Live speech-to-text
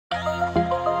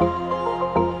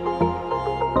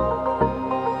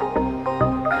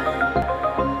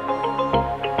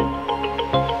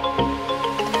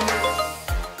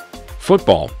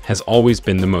Football has always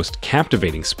been the most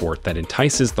captivating sport that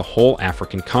entices the whole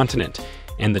African continent,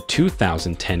 and the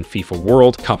 2010 FIFA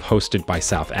World Cup hosted by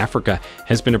South Africa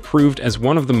has been approved as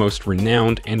one of the most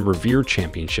renowned and revered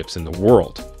championships in the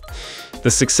world. The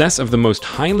success of the most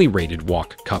highly rated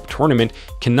Walk Cup tournament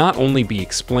can not only be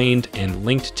explained and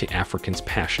linked to Africans'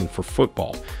 passion for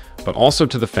football, but also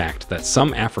to the fact that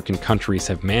some African countries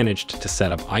have managed to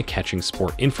set up eye-catching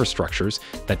sport infrastructures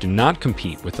that do not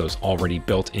compete with those already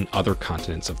built in other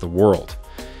continents of the world.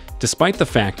 Despite the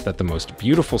fact that the most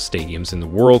beautiful stadiums in the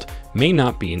world may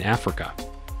not be in Africa.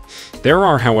 There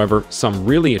are, however, some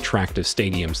really attractive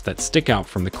stadiums that stick out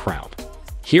from the crowd.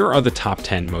 Here are the top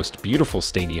 10 most beautiful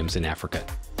stadiums in Africa.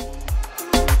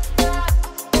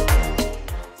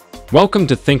 Welcome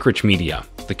to Think Rich Media,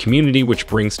 the community which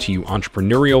brings to you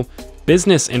entrepreneurial,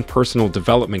 business, and personal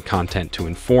development content to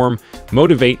inform,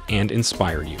 motivate, and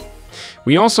inspire you.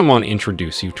 We also want to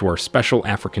introduce you to our special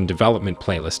African development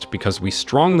playlist because we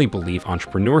strongly believe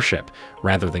entrepreneurship,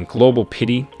 rather than global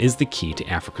pity, is the key to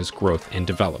Africa's growth and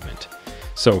development.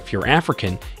 So if you're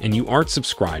African and you aren't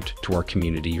subscribed to our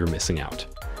community, you're missing out.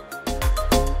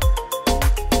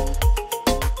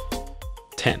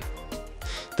 10.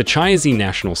 The Chiayi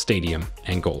National Stadium,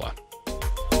 Angola.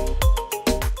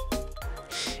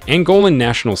 Angolan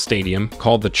National Stadium,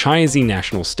 called the Chiayi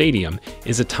National Stadium,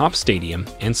 is a top stadium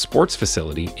and sports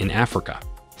facility in Africa.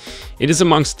 It is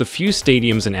amongst the few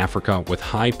stadiums in Africa with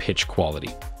high pitch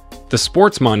quality. The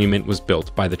sports monument was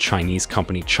built by the Chinese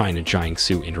company China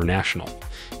Jiangsu International.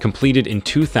 Completed in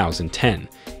 2010,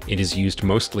 it is used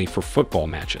mostly for football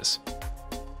matches.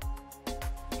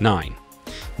 9.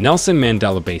 Nelson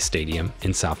Mandela Bay Stadium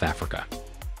in South Africa.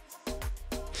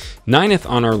 9th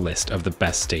on our list of the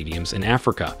best stadiums in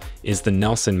Africa is the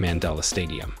Nelson Mandela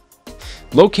Stadium.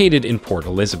 Located in Port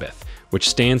Elizabeth, which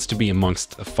stands to be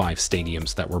amongst the 5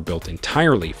 stadiums that were built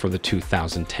entirely for the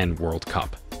 2010 World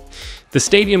Cup. The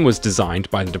stadium was designed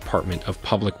by the Department of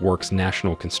Public Works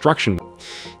National Construction.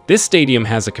 This stadium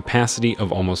has a capacity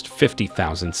of almost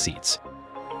 50,000 seats.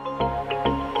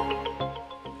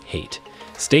 8.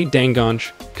 Stade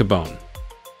d'Angonge, Gabon.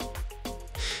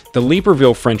 The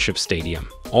Libreville Friendship Stadium,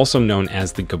 also known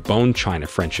as the Gabon-China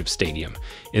Friendship Stadium,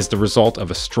 is the result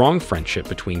of a strong friendship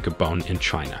between Gabon and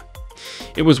China.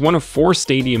 It was one of 4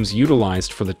 stadiums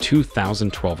utilized for the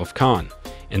 2012 AFCON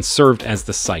and served as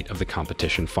the site of the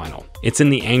competition final. It's in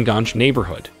the Angonge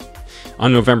neighborhood.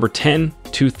 On November 10,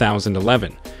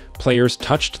 2011, players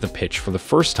touched the pitch for the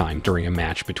first time during a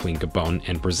match between Gabon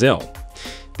and Brazil.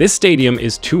 This stadium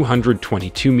is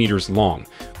 222 meters long,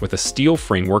 with a steel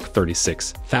framework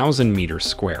 36,000 meters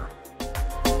square.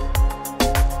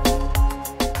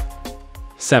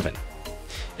 7.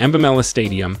 Mbombela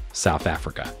Stadium, South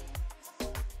Africa.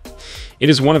 It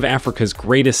is one of Africa's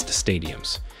greatest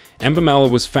stadiums. Mbombela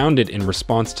was founded in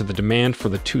response to the demand for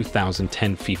the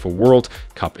 2010 FIFA World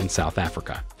Cup in South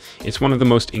Africa. It's one of the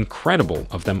most incredible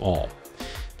of them all.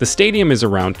 The stadium is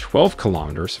around 12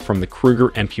 kilometers from the Kruger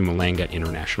Mpumalanga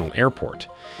International Airport.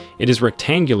 It is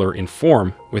rectangular in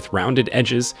form with rounded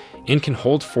edges and can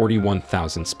hold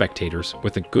 41,000 spectators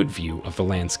with a good view of the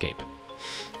landscape.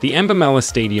 The Mbombela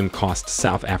Stadium cost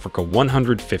South Africa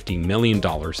 $150 million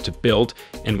to build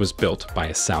and was built by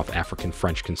a South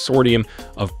African-French consortium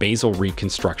of Basel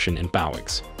Reconstruction and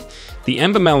Bouwix. The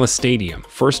Mbombela Stadium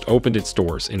first opened its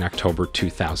doors in October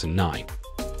 2009.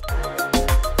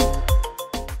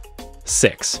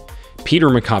 6. Peter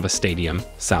Mokaba Stadium,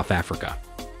 South Africa.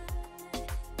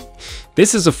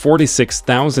 This is a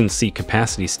 46,000-seat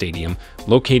capacity stadium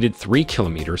located 3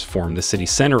 kilometers from the city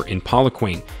center in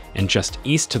Polokwane and just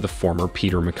east to the former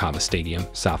Peter Mokaba Stadium,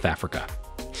 South Africa.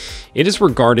 It is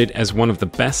regarded as one of the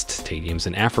best stadiums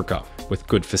in Africa, with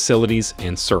good facilities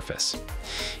and surface.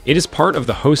 It is part of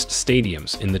the host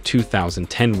stadiums in the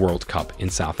 2010 World Cup in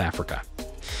South Africa.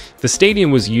 The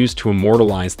stadium was used to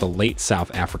immortalize the late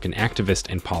South African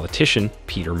activist and politician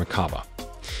Peter Mokaba.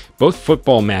 Both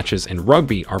football matches and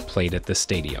rugby are played at this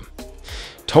stadium.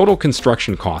 Total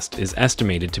construction cost is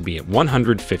estimated to be at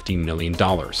 $150 million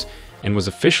and was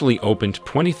officially opened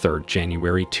 23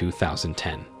 January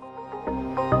 2010.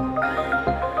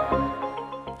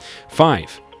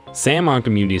 5. Sam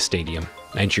Ogbamudia Stadium,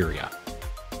 Nigeria.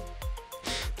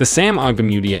 The Sam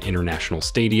Ogbamudia International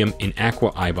Stadium in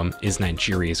Akwa Ibom is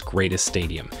Nigeria's greatest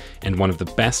stadium and one of the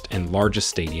best and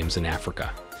largest stadiums in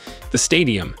Africa. The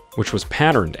stadium, which was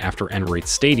patterned after Emirates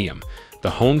Stadium, the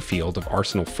home field of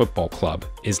Arsenal Football Club,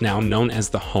 is now known as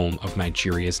the home of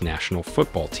Nigeria's national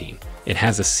football team. It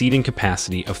has a seating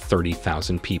capacity of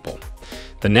 30,000 people.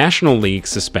 The National League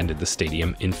suspended the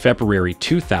stadium in February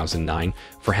 2009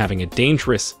 for having a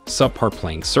dangerous, subpar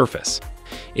playing surface.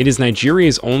 It is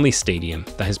Nigeria's only stadium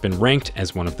that has been ranked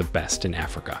as one of the best in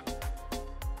Africa.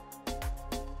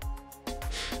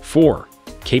 4.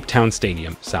 Cape Town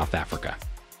Stadium, South Africa.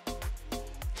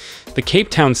 The Cape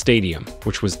Town Stadium,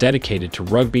 which was dedicated to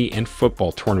rugby and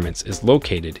football tournaments, is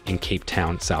located in Cape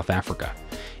Town, South Africa.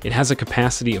 It has a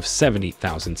capacity of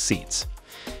 70,000 seats.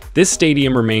 This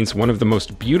stadium remains one of the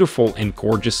most beautiful and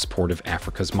gorgeous sport of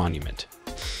Africa's monument.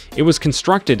 It was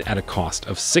constructed at a cost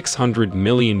of $600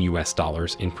 million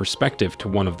in perspective to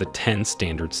one of the 10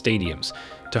 standard stadiums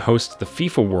to host the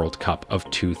FIFA World Cup of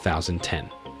 2010.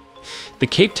 The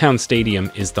Cape Town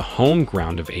Stadium is the home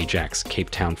ground of Ajax Cape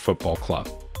Town Football Club.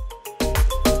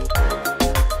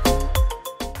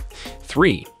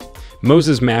 3.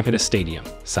 Moses Mabhida Stadium,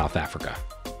 South Africa.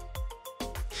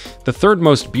 The third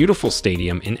most beautiful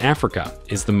stadium in Africa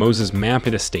is the Moses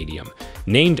Mabhida Stadium,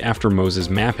 named after Moses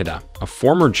Mabhida, a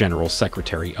former General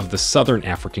Secretary of the Southern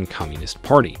African Communist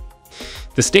Party.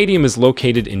 The stadium is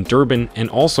located in Durban and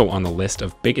also on the list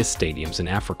of biggest stadiums in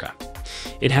Africa.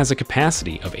 It has a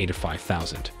capacity of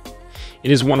 85,000.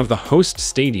 It is one of the host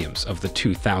stadiums of the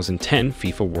 2010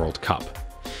 FIFA World Cup.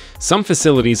 Some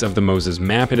facilities of the Moses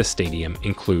Mabhida Stadium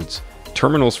includes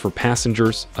terminals for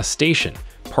passengers, a station,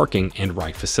 parking, and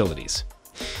ride facilities.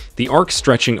 The arc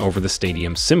stretching over the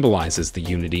stadium symbolizes the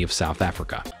unity of South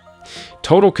Africa.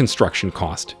 Total construction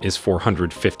cost is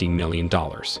 $450 million.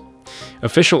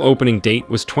 Official opening date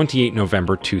was 28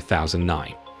 November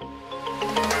 2009.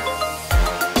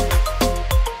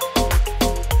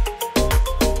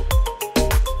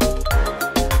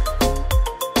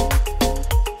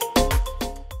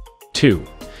 Two,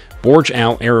 Burj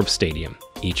Al Arab Stadium,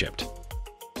 Egypt.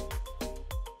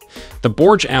 The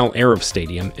Burj Al Arab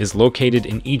Stadium is located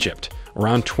in Egypt,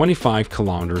 around 25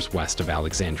 kilometers west of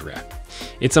Alexandria.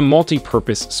 It's a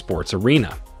multi-purpose sports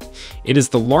arena. It is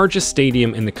the largest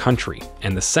stadium in the country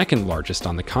and the second largest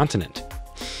on the continent.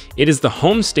 It is the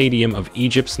home stadium of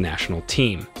Egypt's national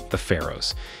team, the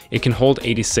Pharaohs. It can hold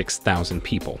 86,000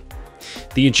 people.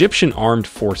 The Egyptian Armed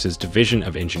Forces Division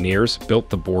of Engineers built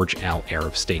the Burj Al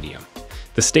Arab Stadium.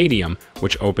 The stadium,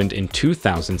 which opened in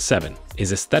 2007,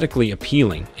 is aesthetically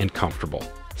appealing and comfortable.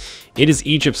 It is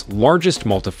Egypt's largest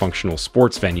multifunctional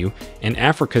sports venue and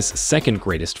Africa's second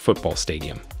greatest football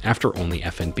stadium, after only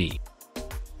FNB.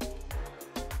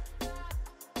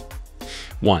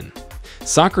 1.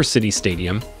 Soccer City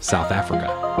Stadium, South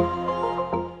Africa.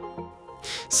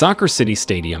 Soccer City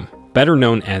Stadium, better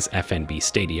known as FNB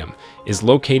Stadium, is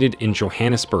located in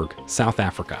Johannesburg, South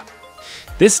Africa.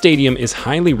 This stadium is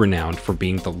highly renowned for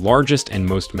being the largest and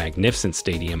most magnificent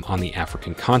stadium on the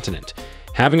African continent,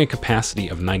 having a capacity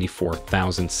of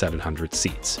 94,700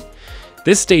 seats.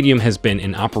 This stadium has been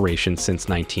in operation since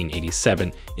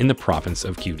 1987 in the province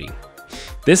of Gauteng.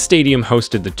 This stadium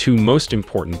hosted the two most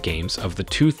important games of the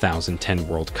 2010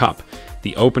 World Cup,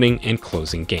 the opening and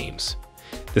closing games.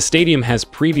 The stadium has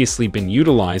previously been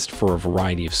utilized for a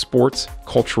variety of sports,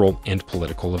 cultural, and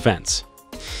political events.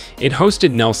 It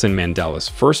hosted Nelson Mandela's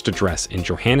first address in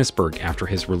Johannesburg after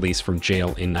his release from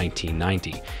jail in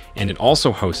 1990, and it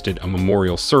also hosted a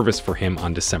memorial service for him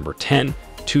on December 10,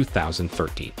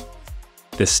 2013.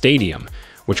 This stadium,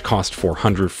 which cost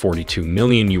 $442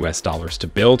 million to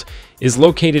build, is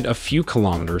located a few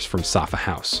kilometers from Safa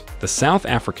House, the South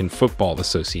African Football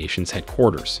Association's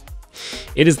headquarters.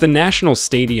 It is the national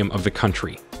stadium of the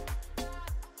country.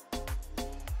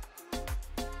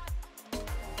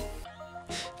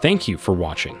 Thank you for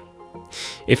watching.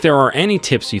 If there are any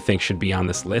tips you think should be on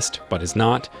this list but is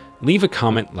not, leave a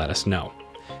comment, let us know.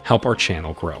 Help our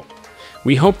channel grow.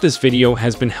 We hope this video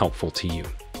has been helpful to you.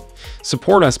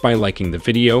 Support us by liking the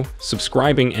video,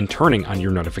 subscribing, and turning on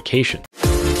your notifications.